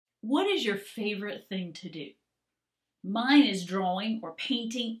What is your favorite thing to do? Mine is drawing or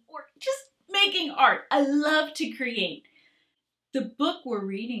painting or just making art. I love to create. The book we're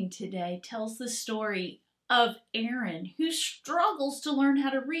reading today tells the story of Aaron, who struggles to learn how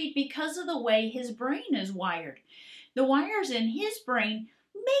to read because of the way his brain is wired. The wires in his brain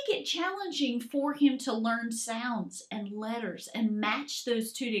make it challenging for him to learn sounds and letters and match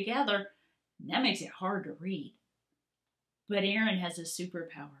those two together. That makes it hard to read. But Aaron has a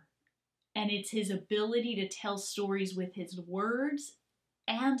superpower, and it's his ability to tell stories with his words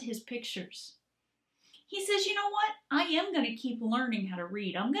and his pictures. He says, you know what? I am going to keep learning how to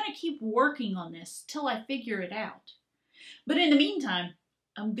read. I'm going to keep working on this till I figure it out. But in the meantime,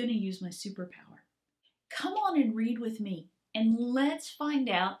 I'm going to use my superpower. Come on and read with me, and let's find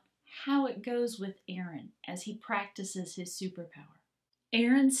out how it goes with Aaron as he practices his superpower.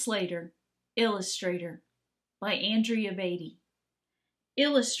 Aaron Slater, Illustrator, by Andrea Beatty.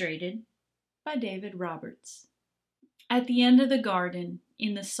 Illustrated by David Roberts. At the end of the garden,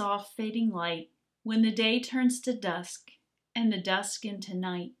 in the soft fading light, when the day turns to dusk and the dusk into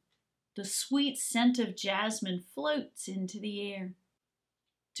night, the sweet scent of jasmine floats into the air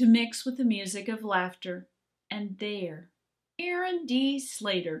to mix with the music of laughter, and there, Aaron D.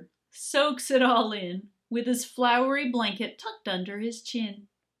 Slater soaks it all in with his flowery blanket tucked under his chin.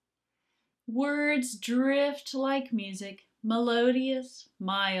 Words drift like music, melodious,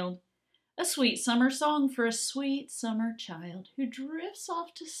 mild, a sweet summer song for a sweet summer child who drifts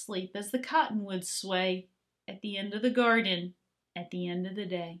off to sleep as the cottonwoods sway at the end of the garden, at the end of the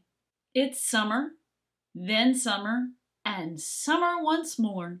day. It's summer, then summer, and summer once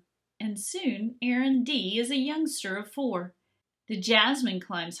more, and soon Aaron D. is a youngster of 4. The jasmine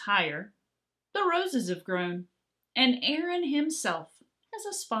climbs higher, the roses have grown, and Aaron himself has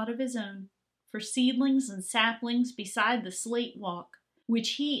a spot of his own for seedlings and saplings beside the slate walk,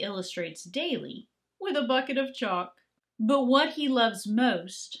 which he illustrates daily with a bucket of chalk. But what he loves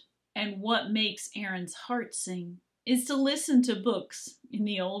most, and what makes Aaron's heart sing, is to listen to books in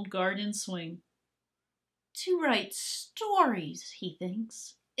the old garden swing. To write stories, he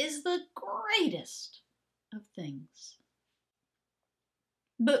thinks, is the greatest of things.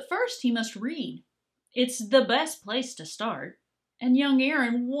 But first he must read. It's the best place to start, and young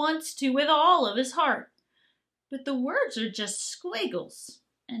Aaron wants to with all of his heart. But the words are just squiggles,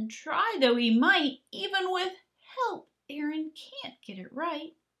 and try though he might, even with help, Aaron can't get it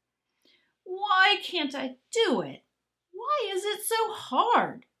right. Why can't I do it? Why is it so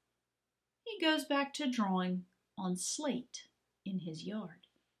hard? He goes back to drawing on slate in his yard.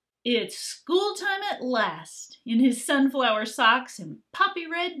 It's school time at last, in his sunflower socks and poppy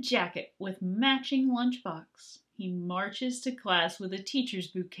red jacket with matching lunchbox. He marches to class with a teacher's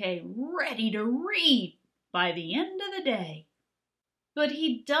bouquet, ready to read by the end of the day. But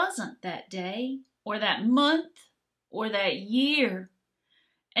he doesn't that day, or that month, or that year.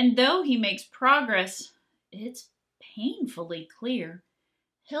 And though he makes progress, it's painfully clear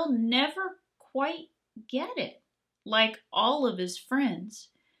he'll never quite get it, like all of his friends.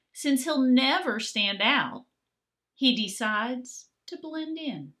 Since he'll never stand out, he decides to blend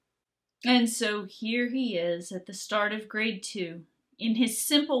in. And so here he is at the start of grade 2, in his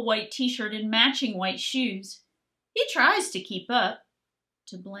simple white t-shirt and matching white shoes. He tries to keep up,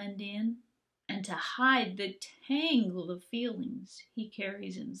 to blend in, and to hide the tangle of feelings he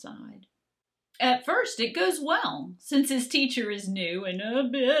carries inside. At first it goes well, since his teacher is new and a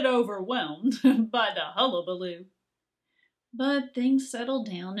bit overwhelmed by the hullabaloo. But things settle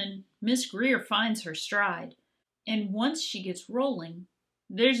down and Miss Greer finds her stride, and once she gets rolling,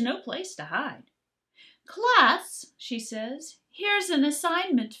 there's no place to hide. "Class," she says, "here's an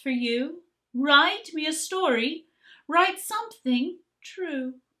assignment for you. Write me a story. Write something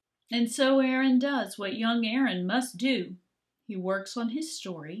true." And so Aaron does what young Aaron must do. He works on his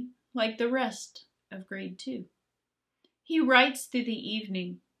story like the rest of grade 2. He writes through the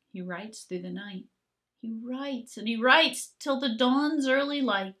evening. He writes through the night. He writes and he writes till the dawn's early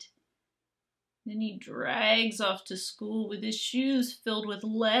light. Then he drags off to school with his shoes filled with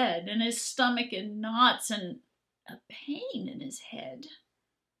lead and his stomach in knots and a pain in his head.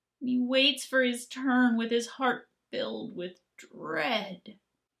 And he waits for his turn with his heart filled with dread.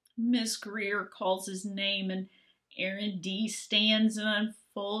 Miss Greer calls his name and Aaron D. stands and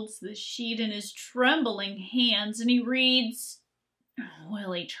unfolds the sheet in his trembling hands, and he reads.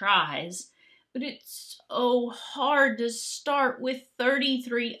 Well, he tries. But it's so hard to start with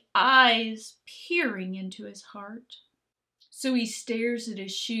 33 eyes peering into his heart. So he stares at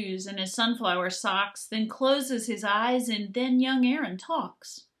his shoes and his sunflower socks, then closes his eyes, and then young Aaron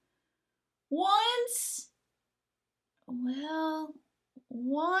talks. Once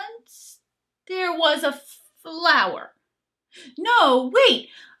Once there was a flower. No, wait,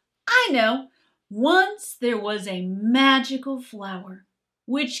 I know. Once there was a magical flower,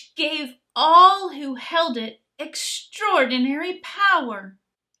 which gave all who held it extraordinary power.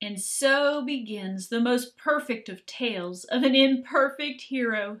 And so begins the most perfect of tales of an imperfect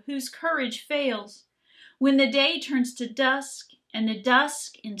hero whose courage fails when the day turns to dusk and the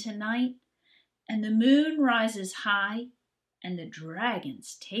dusk into night, and the moon rises high and the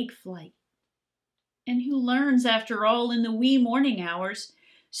dragons take flight. And who learns, after all, in the wee morning hours,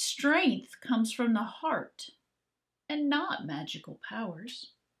 strength comes from the heart and not magical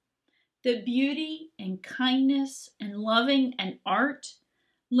powers. That beauty and kindness and loving and art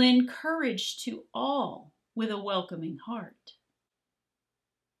lend courage to all with a welcoming heart.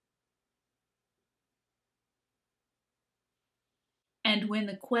 And when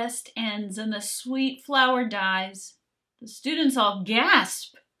the quest ends and the sweet flower dies, the students all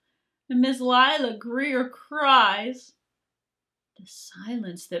gasp, and Miss Lila Greer cries. The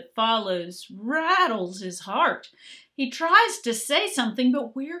silence that follows rattles his heart. He tries to say something,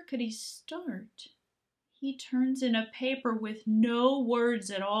 but where could he start? He turns in a paper with no words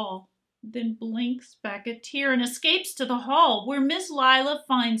at all, then blinks back a tear and escapes to the hall, where Miss Lila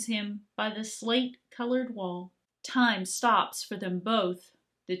finds him by the slate-colored wall. Time stops for them both,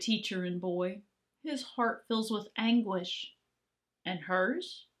 the teacher and boy. His heart fills with anguish. And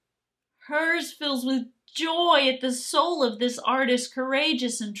hers? Hers fills with joy at the soul of this artist,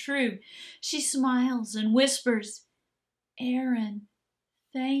 courageous and true. She smiles and whispers, "Aaron,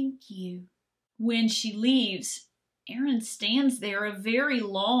 thank you." When she leaves, Aaron stands there a very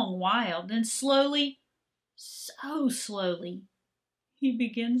long while, then slowly, so slowly, he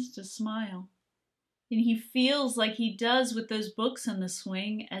begins to smile. And he feels like he does with those books on the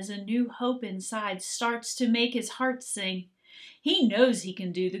swing as a new hope inside starts to make his heart sing. He knows he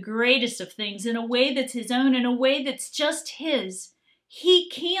can do the greatest of things in a way that's his own, in a way that's just his. He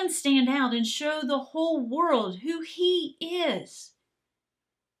can stand out and show the whole world who he is.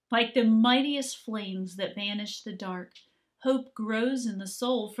 Like the mightiest flames that banish the dark, hope grows in the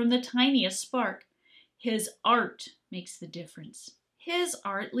soul from the tiniest spark. His art makes the difference. His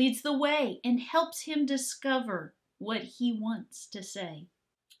art leads the way and helps him discover what he wants to say.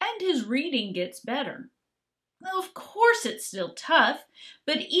 And his reading gets better. Well, of course it's still tough,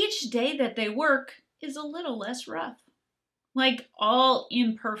 but each day that they work is a little less rough. Like all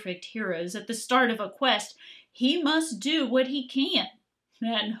imperfect heroes at the start of a quest, he must do what he can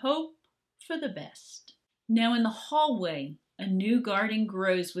and hope for the best. Now in the hallway, a new garden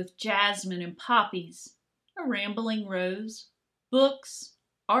grows with jasmine and poppies, a rambling rose, books,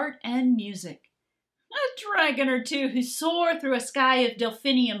 art, and music. A dragon or two who soar through a sky of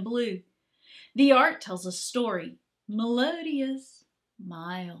delphinium blue. The art tells a story, melodious,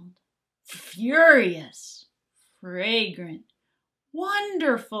 mild, furious, fragrant,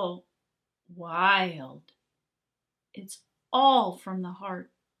 wonderful, wild. It's all from the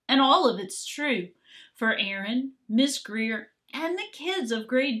heart, and all of it's true for Aaron, Miss Greer, and the kids of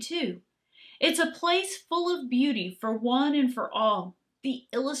grade 2. It's a place full of beauty for one and for all, the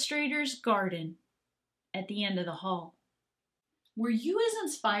Illustrator's garden at the end of the hall. Were you as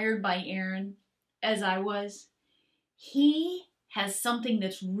inspired by Aaron as I was? He has something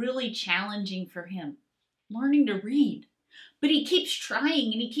that's really challenging for him, learning to read. But he keeps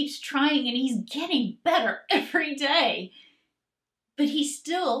trying and he keeps trying and he's getting better every day. But he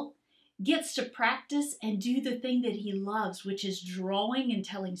still gets to practice and do the thing that he loves, which is drawing and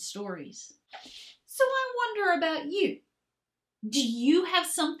telling stories. So I wonder about you. Do you have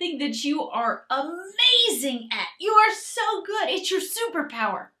something that you are amazing at? You are so good. It's your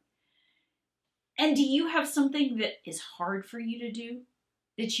superpower. And do you have something that is hard for you to do,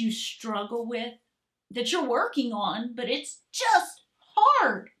 that you struggle with, that you're working on, but it's just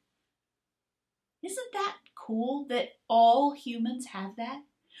hard? Isn't that cool that all humans have that?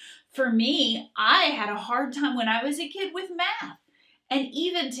 For me, I had a hard time when I was a kid with math. And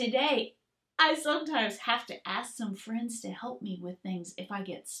even today, I sometimes have to ask some friends to help me with things if I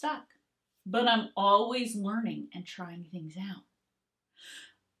get stuck. But I'm always learning and trying things out.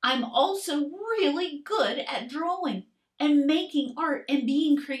 I'm also really good at drawing and making art and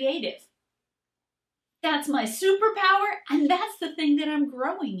being creative. That's my superpower, and that's the thing that I'm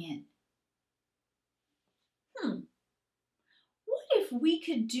growing in. What if we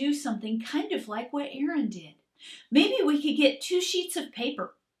could do something kind of like what Aaron did? Maybe we could get 2 sheets of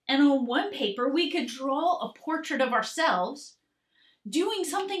paper, and on one paper we could draw a portrait of ourselves doing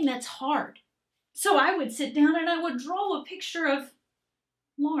something that's hard. So I would sit down and I would draw a picture of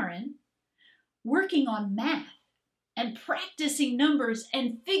Lauren working on math and practicing numbers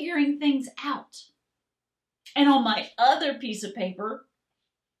and figuring things out. And on my other piece of paper,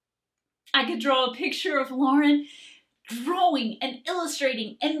 I could draw a picture of Lauren drawing and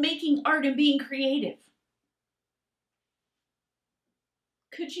illustrating and making art and being creative.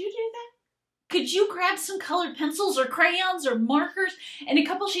 Could you do that? Could you grab some colored pencils or crayons or markers and a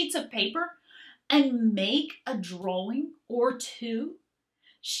couple sheets of paper and make a drawing or two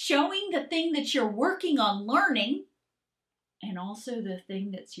showing the thing that you're working on learning and also the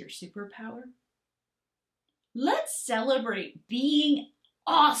thing that's your superpower? Let's celebrate being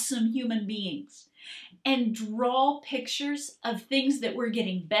awesome human beings and draw pictures of things that we're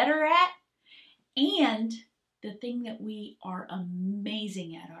getting better at and the thing that we are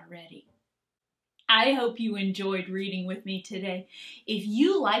amazing at already. I hope you enjoyed reading with me today. If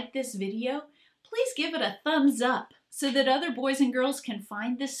you like this video, please give it a thumbs up so that other boys and girls can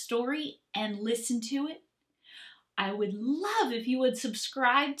find this story and listen to it. I would love if you would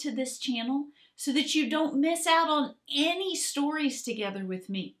subscribe to this channel so that you don't miss out on any stories together with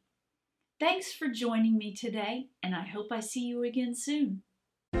me. Thanks for joining me today, and I hope I see you again soon.